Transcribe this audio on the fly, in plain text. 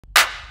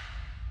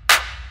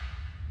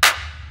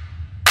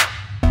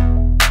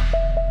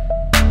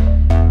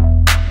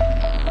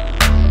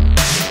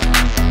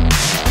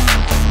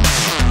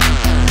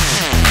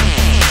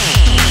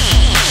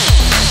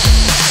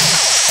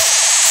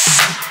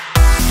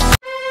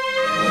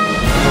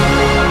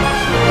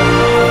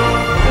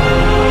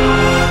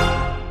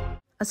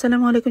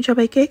আসসালামু আলাইকুম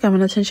সবাইকে,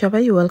 কেমন আছেন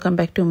সবাই? Welcome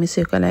back to miss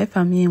ইউকা life.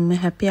 আমি উম্মে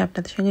হ্যাপি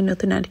আপনাদের সঙ্গে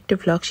নতুন আরেকটি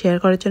ব্লগ শেয়ার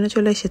করার জন্য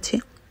চলে এসেছি।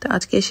 তো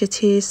আজকে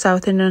এসেছি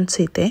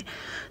সাউথেন্ড-অন-সিতে।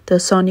 তো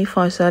সনি,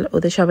 ফয়সাল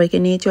ওদের সবাইকে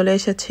নিয়ে চলে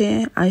এসেছে।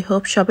 আই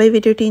হোপ সবাই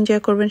ভিডিওটি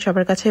এনজয় করবেন,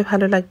 সবার কাছে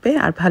ভালো লাগবে।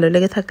 আর ভালো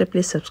লেগে থাকলে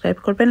প্লিজ সাবস্ক্রাইব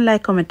করবেন,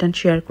 লাইক, কমেন্ট অ্যান্ড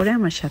শেয়ার করে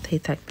আমার সাথেই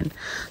থাকবেন।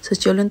 সো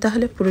চলুন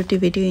তাহলে পুরোটি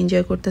ভিডিও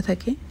এনজয় করতে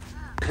থাকি।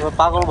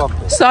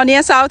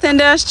 সনিয়া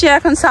সাউথেন্ডে আসছে,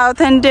 এখন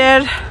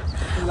সাউথেন্ডের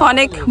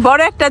অনেক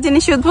বড় একটা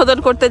জিনিস উদ্বোধন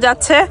করতে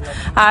যাচ্ছে,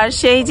 আর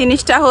সেই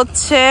জিনিসটা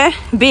হচ্ছে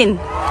বিন।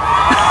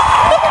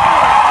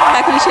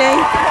 এখন সেই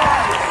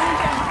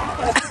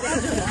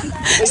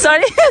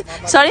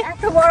সরি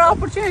এত বড়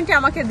অপরচুনিটি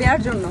আমাকে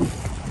দেওয়ার জন্য।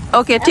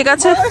 ওকে, ঠিক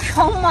আছে,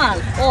 সম্মান।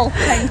 ও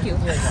থ্যাংক ইউ।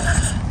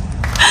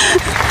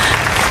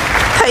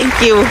 Thank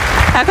you.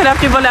 এখন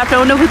আপনি বলে আপনার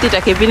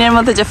অনুভূতিটাকে, বিনের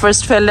মধ্যে যে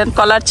ফার্স্ট ফেললেন,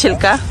 কলার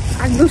ছিলকা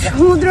একদম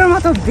সমুদ্রের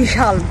মতো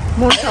বিশাল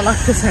মনটা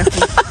লাগতেছে।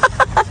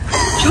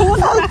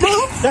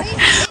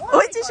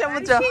 ওই যে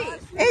সমুদ্র,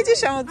 এই যে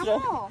সমুদ্র।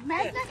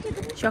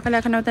 সকালে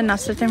এখন আমাদের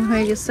নাস্তা টাইম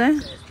হয়ে গেছে।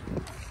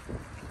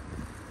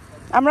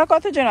 আমরা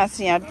কতজন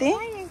আছি আরতি?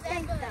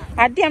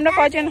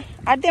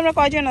 আমরা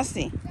কয়জন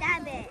আছি?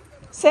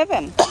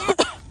 7।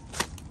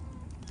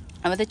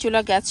 আমাদের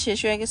চুলা গ্যাস শেষ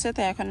হয়ে গেছে,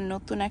 তাই এখন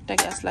নতুন একটা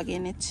গ্যাস লাগিয়ে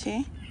নিচ্ছি।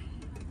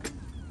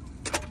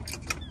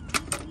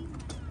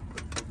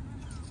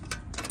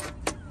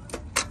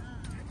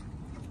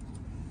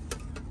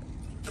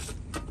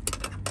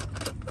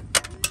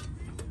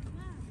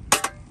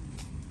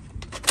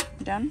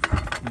 Done?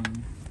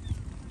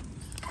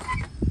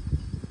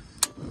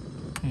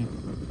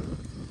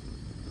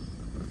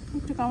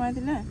 একটু কমাই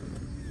দিলে।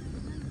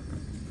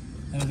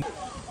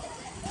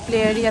 প্লে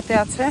এরিয়াতে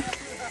আছে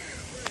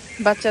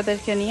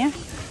বাচ্চাদেরকে নিয়ে।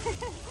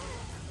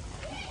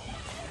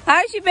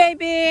 হাই শি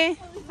বেবি,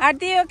 আর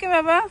দিয়ে ওকে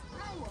বাবা।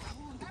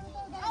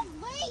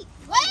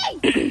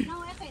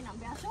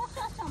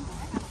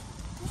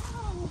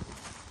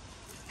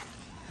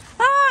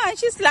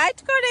 সে স্লাইড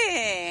করে।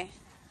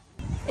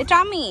 এটা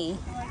আমি,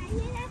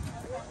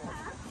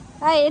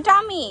 এটা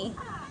আমি,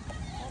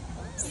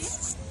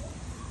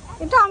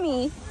 এটা আমি।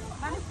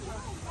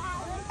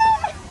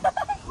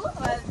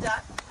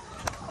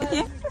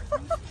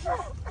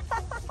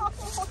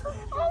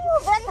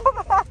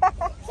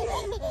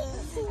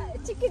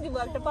 চিকি দিব,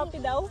 একটা পাপি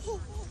দাও।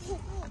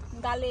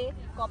 গালে,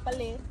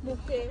 কপালে,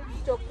 মুখে,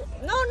 চোখে।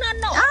 নো নো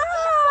নো,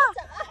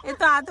 এ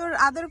তো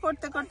আদর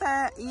করতে করতে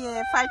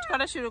ফাইট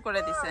করা শুরু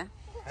করে দিছে।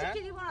 চিকি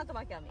দিব না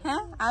তোমাকে আমি।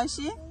 হ্যাঁ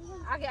আয়ুষি,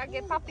 আগে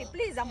পাপি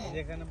প্লিজ, আম্মু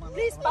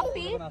প্লিজ।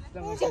 পাপি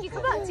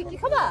চিকি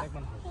খাবা?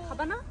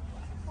 খাবা না?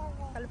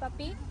 তাহলে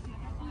পাপি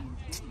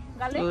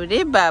গালে। ওরে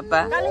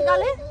বাবা,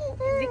 গালে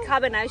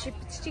খাবে না,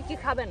 চিকি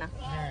খাবে না।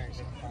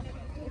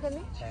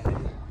 এখানে।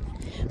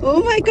 Oh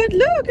my God,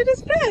 look, it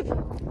is Prep.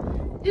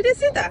 Did you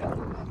see that?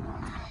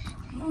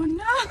 Oh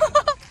no.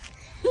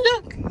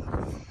 Look.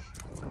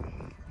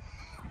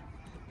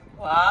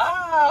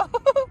 Wow.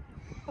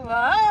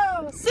 Wow.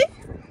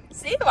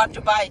 See, want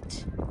to bite.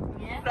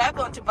 Yeah. Prep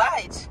want to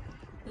bite.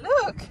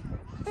 Look.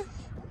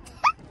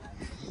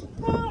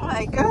 Oh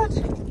my God.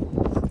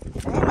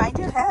 Hey, mind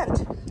your hand.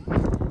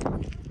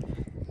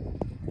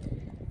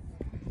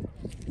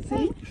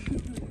 See?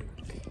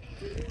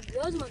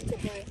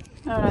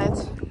 All right.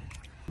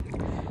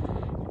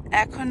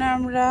 এখন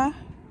আমরা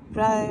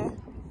প্রায়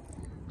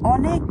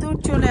অনেক দূর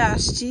চলে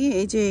আসছি।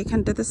 এই যে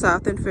এখানটাতে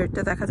সাউথেন্ড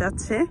ফেয়ারটা দেখা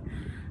যাচ্ছে,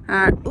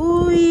 আর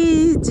ওই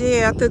যে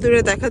এত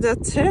দূরে দেখা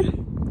যাচ্ছে,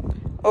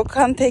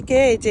 ওখান থেকে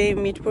এই যে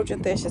মিড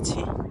পর্যন্ত এসেছি।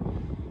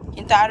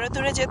 কিন্তু আরো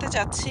দূরে যেতে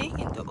চাচ্ছি,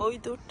 কিন্তু ওই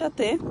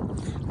দূরটাতে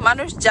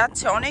মানুষ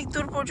যাচ্ছে, অনেক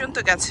দূর পর্যন্ত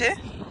গেছে,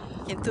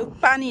 কিন্তু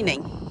পানি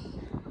নেই।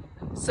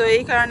 সো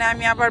এই কারণে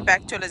আমি আবার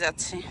ব্যাক চলে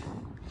যাচ্ছি,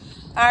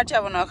 আর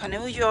যাবো না ওখানে।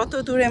 ওই যে অত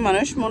দূরে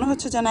মানুষ, মনে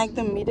হচ্ছে যেন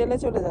একদম মিডলে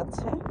চলে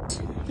যাচ্ছে।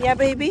 Yeah,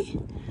 baby.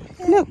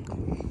 Look,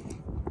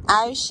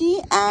 Ayushi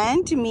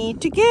and me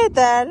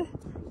together.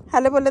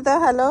 Hello, bole dao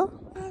hello.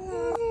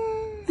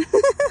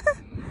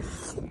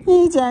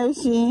 Hey,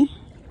 Ayushi.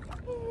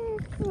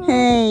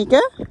 Hey,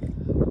 go.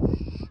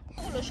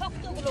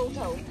 শক্তগুলো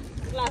উঠাও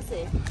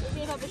ক্লাসে,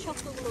 এইভাবে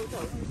শক্তগুলো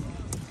উঠাও।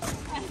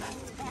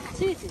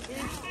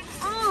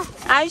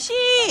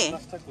 Ayushi.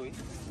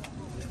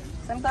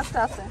 সানগ্লাসটা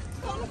আছে।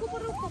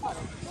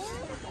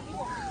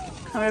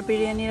 আমরা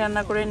বিরিয়ানি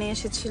রান্না করে নিয়ে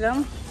এসেছিলাম,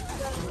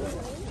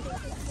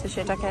 তো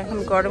সেটাকে এখন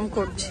গরম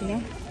করছি।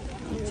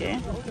 যে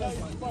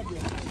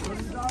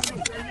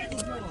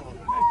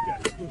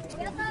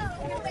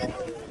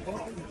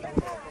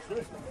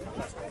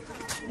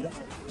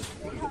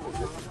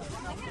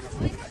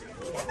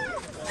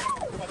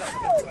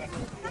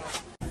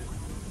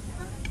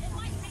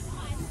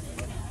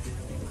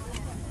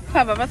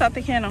হ্যাঁ বাবা, তাতে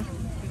খেয়ে নাও।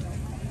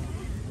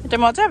 এটা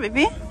মজা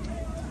বেবি,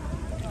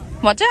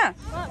 মজা।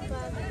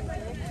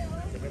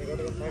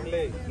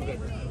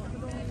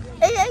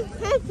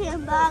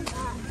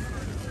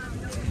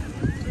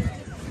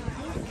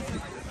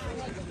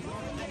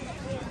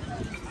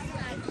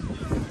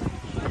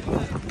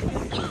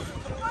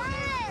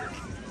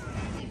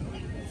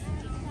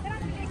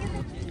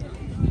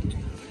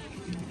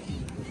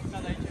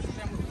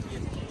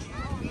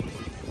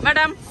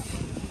 ম্যাডাম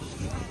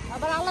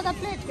আবার আলাদা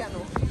প্লেট কেন?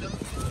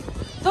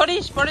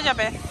 ধরিস পড়ে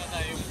যাবে।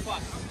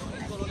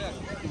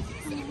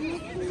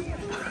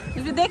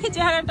 একটু দেখি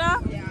চেহারাটা।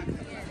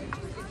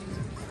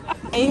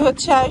 এই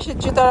হচ্ছে আয়ুষের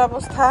জুতার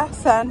অবস্থা,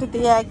 স্যান্ড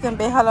দিয়ে একদম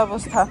বেহাল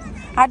অবস্থা।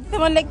 হাঁটতে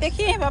মন লেগ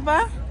দেখি বাবা।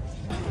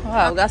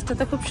 গাছটা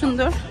তো খুব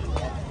সুন্দর,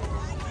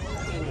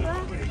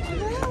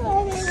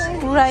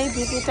 পুরাই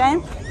বিউটি টাইম।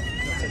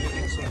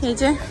 এই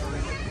যে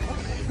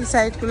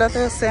সাইড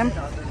গুলোতেও সেম,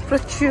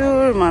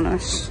 প্রচুর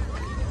মানুষ।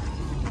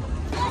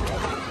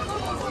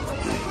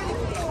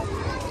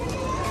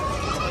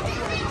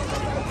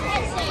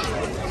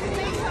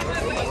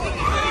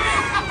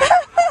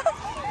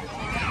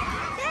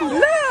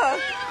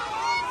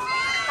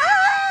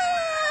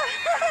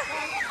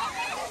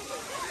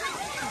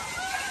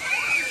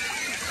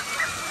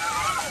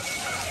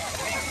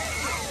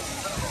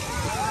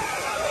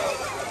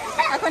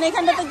 এখন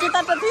এখানটাতে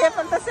জুতাটা ধুয়ে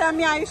ফেলতেছে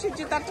আমি, আয়ুষের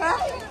জুতাটা।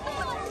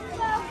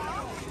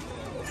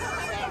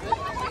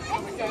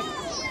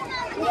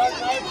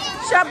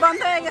 সব বন্ধ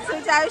হয়ে গেছে,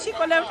 যে আয়ুষী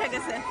কোলে উঠে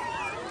গেছে।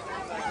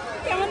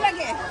 কেমন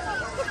লাগে?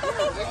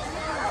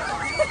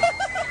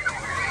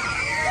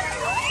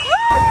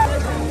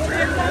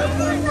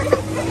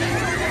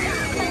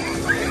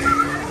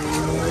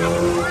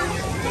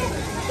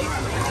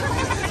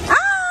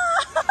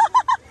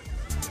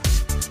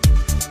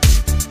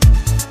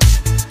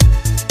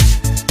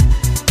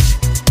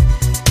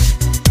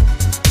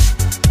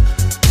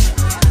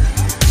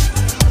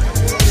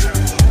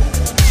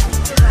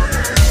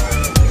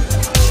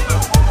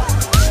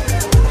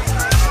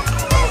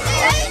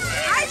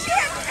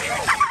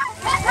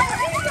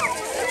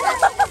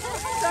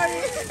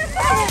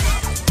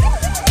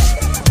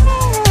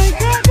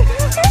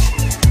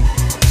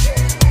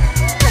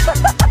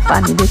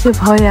 পানি দেখে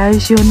ভয়ে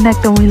আয়ুষী অন্য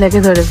একটা মহিলাকে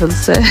ধরে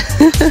ফেলছে।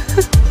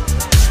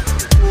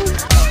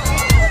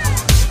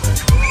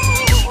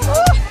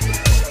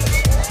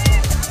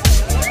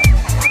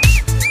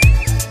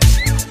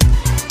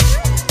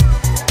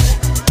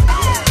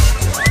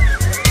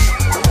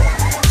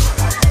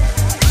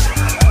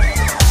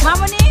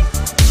 মামনি,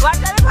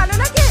 ওয়াটারে ভালো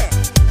লাগে?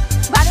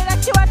 ভালো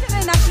লাগছে ওয়াটারে,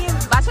 নাকি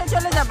বাসায়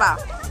চলে যাবা?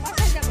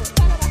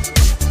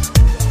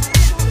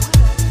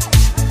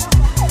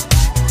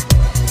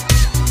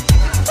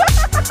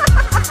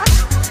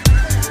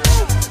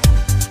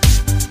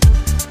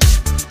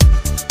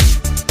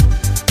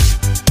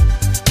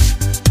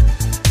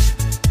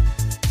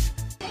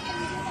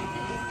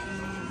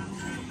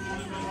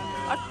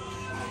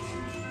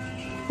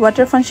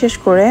 ওয়াটার ফান শেষ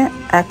করে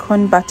এখন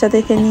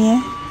বাচ্চাদেরকে নিয়ে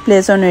প্লে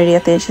জোন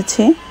এরিয়াতে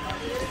এসেছি।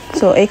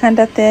 সো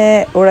এইখানটাতে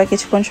ওরা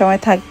কিছুক্ষণ সময়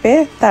থাকবে,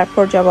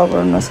 তারপর যাব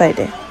অন্য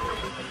সাইডে।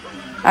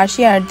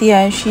 আরশি আর দি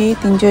আয়ুষী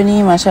তিনজনই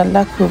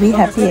মাশাআল্লাহ খুবই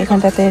হ্যাপি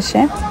এখানটাতে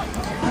এসে।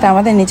 তা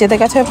আমাদের নিজেদের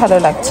কাছে ভালো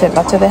লাগছে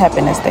বাচ্চাদের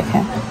হ্যাপিনেস দেখে।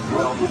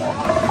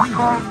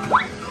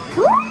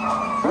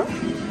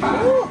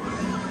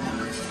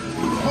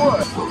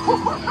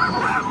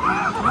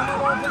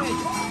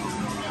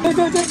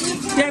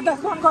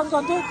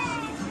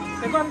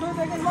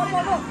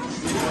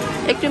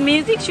 একটু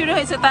মিউজিক শুরু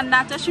হয়েছে, তার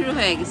নাচা শুরু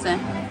হয়ে গেছে।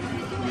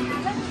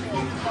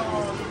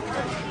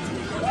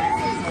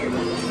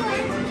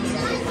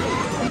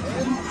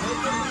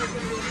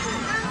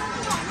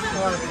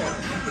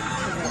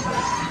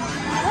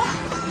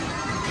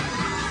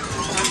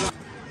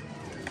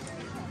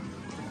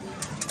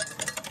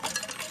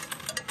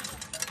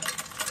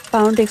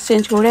 পাউন্ড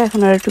এক্সচেঞ্জ করে এখন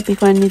ওরা টুপি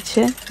কয়েন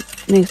নিচ্ছে।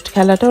 নেক্সট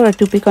খেলাটা ওরা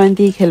টুপি কয়েন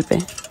দিয়ে খেলবে।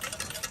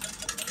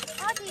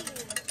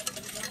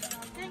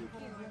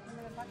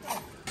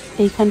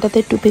 এইখানটাতে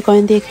টুপি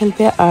কয়েন দিয়ে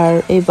খেলবে, আর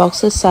এই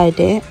বক্সের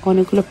সাইডে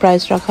অনেকগুলো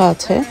প্রাইজ রাখা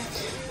আছে।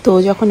 তো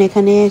যখন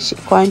এখানে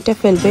কয়েনটা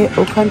ফেলবে,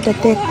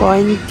 ওখানটাতে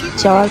কয়েন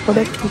যাওয়ার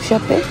পরে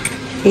পুশআপে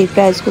এই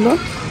প্রাইজগুলো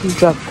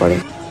ড্রপ করে।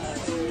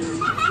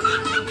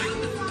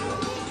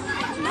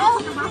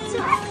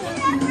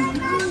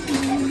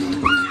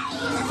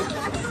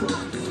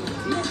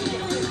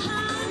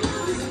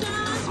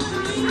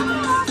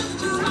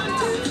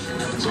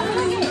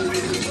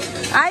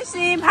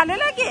 আইসি ভালো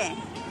লাগে।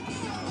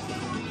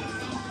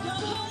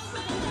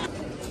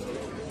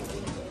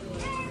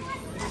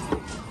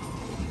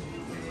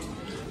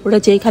 ওরা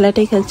যেই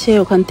খেলাটাই খেলছে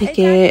ওখান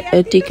থেকে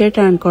টিকিট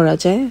আর্ন করা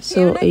যায়।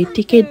 সো এই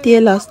টিকিট দিয়ে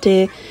লাস্টে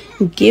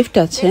গিফট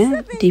আছে,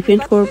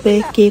 ডিপেন্ড করবে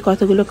কে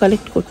কতগুলো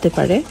কালেক্ট করতে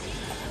পারে।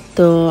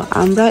 তো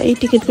আমরা এই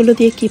টিকিটগুলো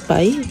দিয়ে কি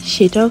পাই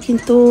সেটাও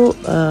কিন্তু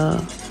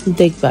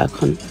দেখবে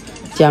এখন,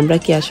 যে আমরা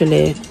কি আসলে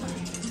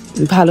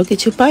ভালো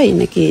কিছু পাই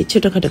নাকি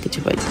ছোটোখাটো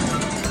কিছু পাই।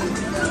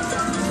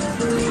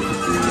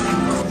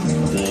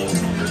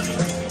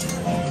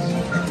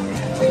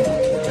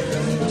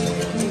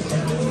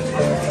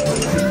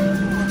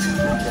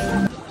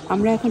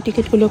 আমরা এখন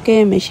টিকিটগুলোকে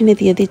মেশিনে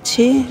দিয়ে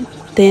দিচ্ছি,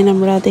 দেন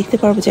আমরা দেখতে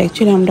পারবো যে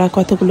অ্যাকচুয়ালি আমরা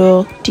কতগুলো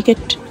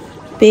টিকিট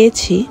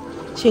পেয়েছি।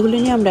 সেগুলো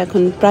নিয়ে আমরা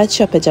এখন প্রাইজ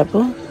শপে যাব,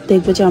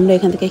 দেখবো যে আমরা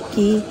এখান থেকে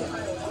কি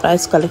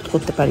প্রাইজ কালেক্ট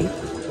করতে পারি।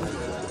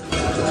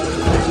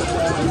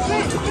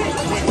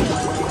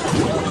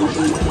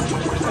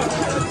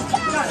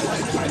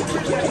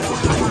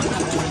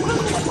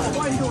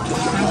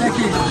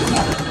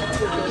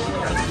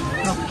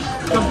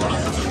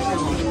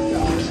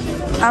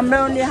 আমরা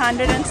only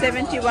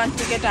 171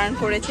 টিকেট আর্ন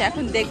করেছি।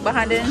 এখন দেখবো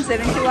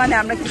 171 এ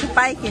আমরা কিছু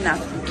পাই কিনা।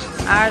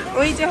 আর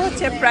ওই যে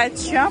হচ্ছে প্রাইস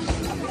শপ,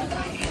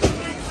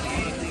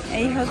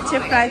 এই হচ্ছে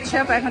প্রাইস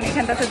শপ। এখন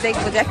এখানটাতে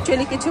দেখবো যে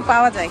অ্যাকচুয়ালি কিছু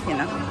পাওয়া যায়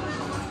কিনা।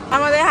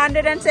 আমাদের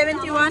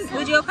 171,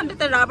 ওই যে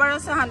ওখানটাতে রাবার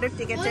আছে 100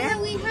 টিকেটে,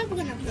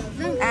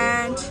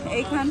 অ্যান্ড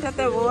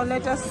এইখানটাতে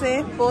ওয়ালেট আছে,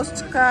 পোস্ট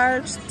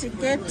কার্ড,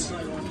 টিকেট,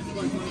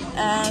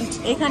 অ্যান্ড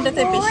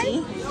এইখানটাতে বেশি।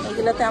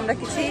 এগুলোতে আমরা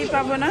কিছুই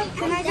পাবো না,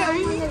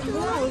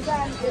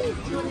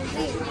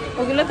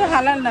 ওগুলো তো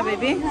হালাল না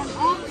বেবি,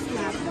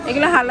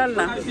 এগুলো হালাল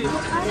না।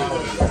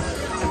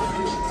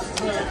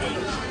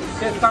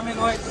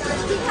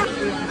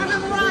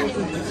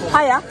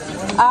 Hiya,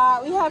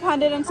 we have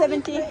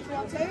 170.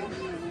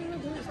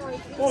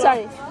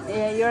 Sorry,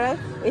 you're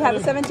right. We have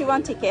a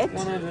 71 ticket.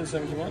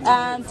 171.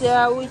 And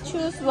we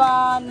choose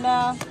one,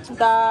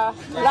 the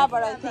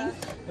rubber, I think.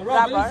 The Rubber.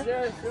 rubbers,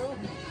 yeah, sure.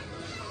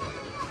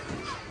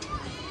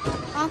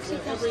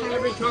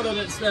 Every colour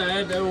that's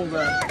there, they're all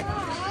there.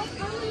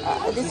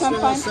 This Still one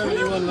got fine.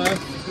 71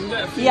 left. You can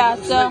get a few Yeah,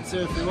 more so- slips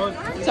here if you want.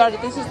 Sorry,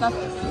 this is not.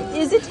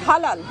 Is it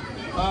halal?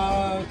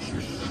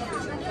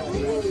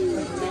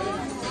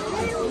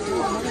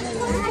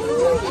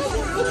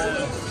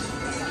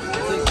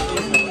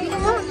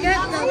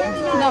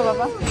 No,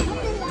 Baba.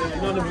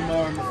 None of them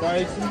are, I'm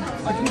afraid.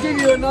 I can give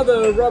you another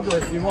rubber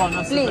if you want.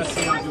 That's Please. the best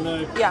thing I can do.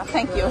 Yeah,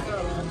 thank you.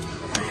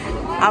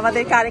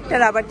 আমাদেরকে আরেকটা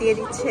rubber দিয়ে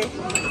দিচ্ছে।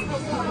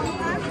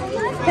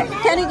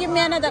 Can you give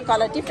me another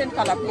color, different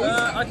color, please?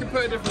 I can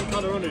put a different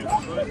colour on it.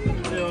 Right?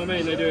 You know what I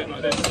mean? They do it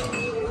like this.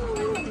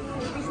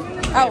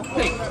 Oh,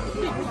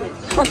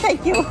 oh,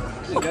 thank you.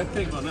 There you go,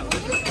 pink on that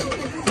one.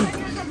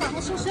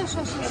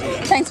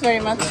 Thanks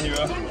very much. There you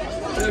are.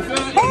 So if you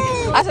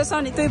আচ্ছা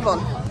Sony, তুই বল,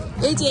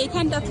 এই যে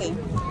এইখানটাতে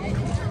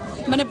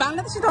মানে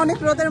বাংলাদেশে তো অনেক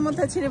রোদের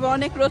মধ্যে ছিল বা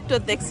অনেক রোদ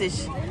টোদ দেখছিস,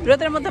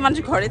 রোদের মধ্যে মানুষ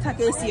ঘরে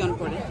থাকে এসি অন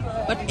করে,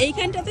 বাট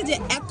এইখানটাতে যে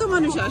এত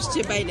মানুষ আসছে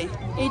বাইরে,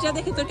 এইটা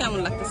দেখে তোর কেমন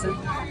লাগতেছে?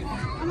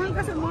 আমার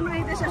কাছে মনে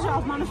হয় দেশে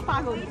সব মানুষ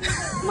পাগল,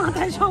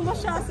 মাথায়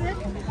সমস্যা আছে।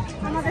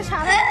 আমাদের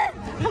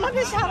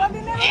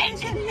সারাদিনে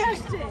নিয়ে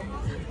আসছে,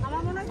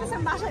 আমার মনে হচ্ছে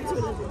বাসায়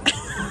চলে যাবে,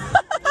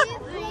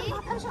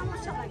 মাথায়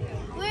সমস্যা লাগে।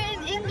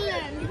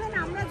 ইভেন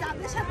আমরা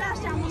যাদের সাথে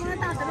আসছি আমার মনে হয়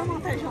তাদেরও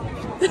মাথায়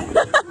সমস্যা।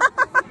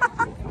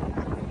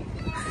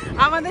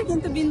 আমাদের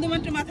কিন্তু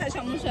বিন্দুমাত্র মাথায়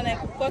সমস্যা নেই,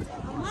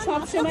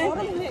 সবসময়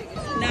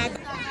না।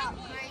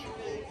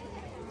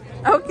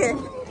 ওকে,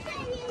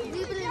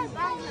 People in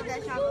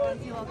Bangladesh are going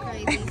to go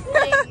crazy.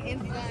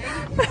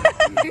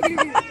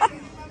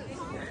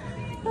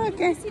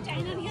 ওকে,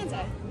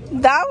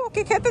 দাও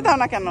ওকে খেতে দাও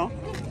না কেন?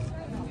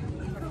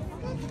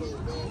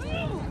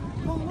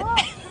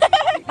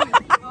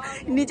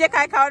 নিজে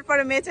খাওয়ার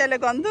পরে মেয়ে চাইলে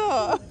গন্ধ।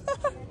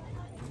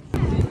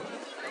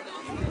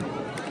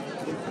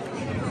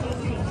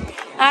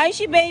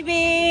 আয়ুষি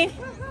বেবি,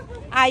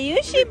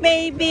 আয়ুষি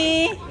বেবি,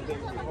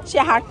 সে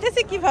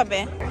হাঁটতেছে কিভাবে?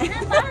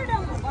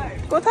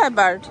 কোথায়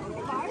বার্ড?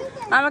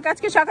 আমাকে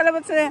আজকে সকালে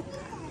বলছে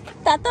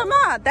তাতা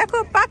মা দেখো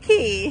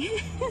পাখি।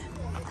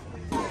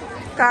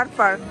 কার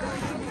পার্ক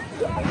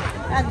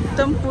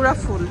একদম পুরা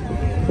ফুল।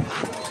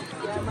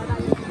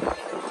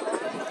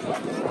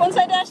 কোন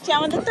সাইডে আসছি?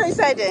 আমাদের তো এই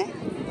সাইডে,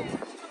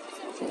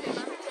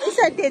 এই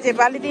সাইড দিয়ে যে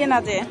বালি দিয়ে না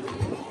যে।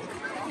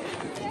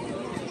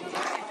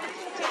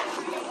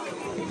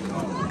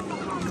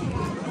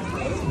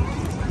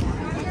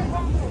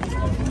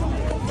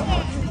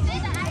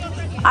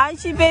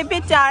 আইসি বেবি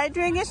টায়ার্ড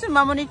হয়ে গেছে,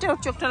 মামনিটা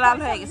চোখটা লাল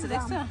হয়ে গেছে,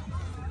 দেখছো?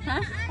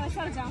 হ্যাঁ,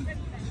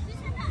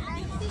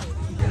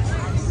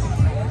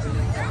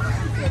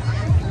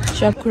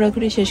 সব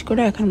ঘোরাঘুরি শেষ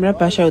করে এখন আমরা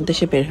বাসার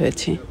উদ্দেশ্যে বের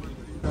হয়েছি।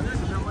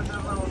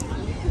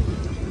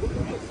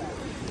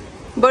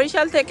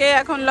 বরিশাল থেকে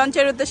এখন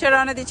লঞ্চের উদ্দেশ্যে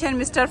রওনা দিচ্ছেন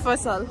মিস্টার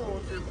ফয়সাল।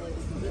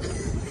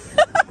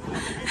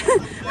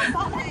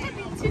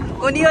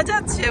 উনিও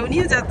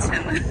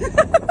যাচ্ছেন।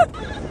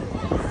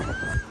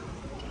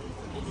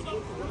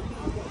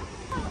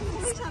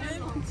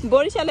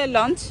 বরিশালের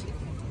লঞ্চ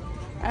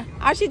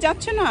আসি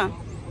যাচ্ছে না,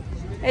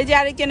 এই যে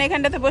আরেকজন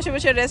এখানটাতে বসে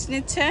বসে রেস্ট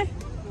নিচ্ছে।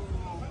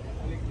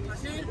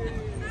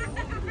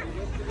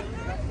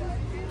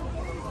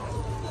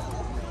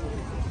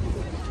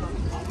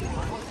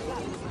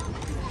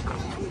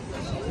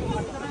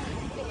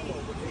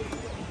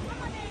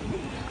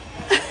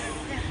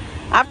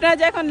 আপনারা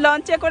যে এখন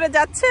লঞ্চে করে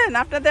যাচ্ছেন,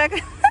 আপনাদের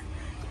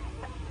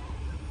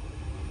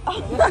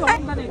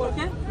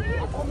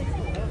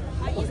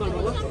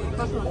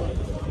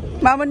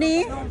মামনি,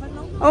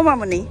 ও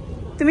মামনি,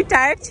 তুমি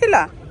টায়ার্ড ছিল?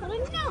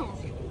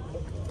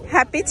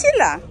 হ্যাপি ছিল?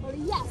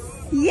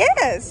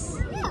 ইয়েস,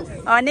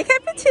 অনেক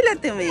হ্যাপি ছিল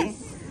তুমি,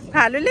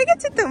 ভালো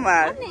লেগেছে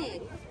তোমার?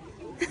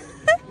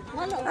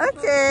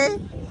 ওকে,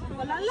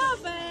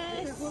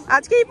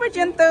 আজকে এই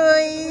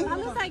পর্যন্তই।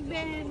 ভালো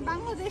থাকবেন,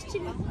 বাংলাদেশ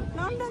ছিল,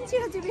 লন্ডন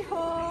চিরজীবী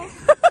হোক।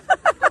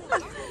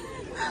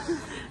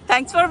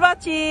 Thanks for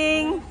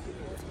watching.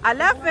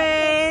 Allah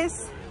Hafiz.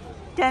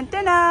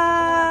 Tan-tana.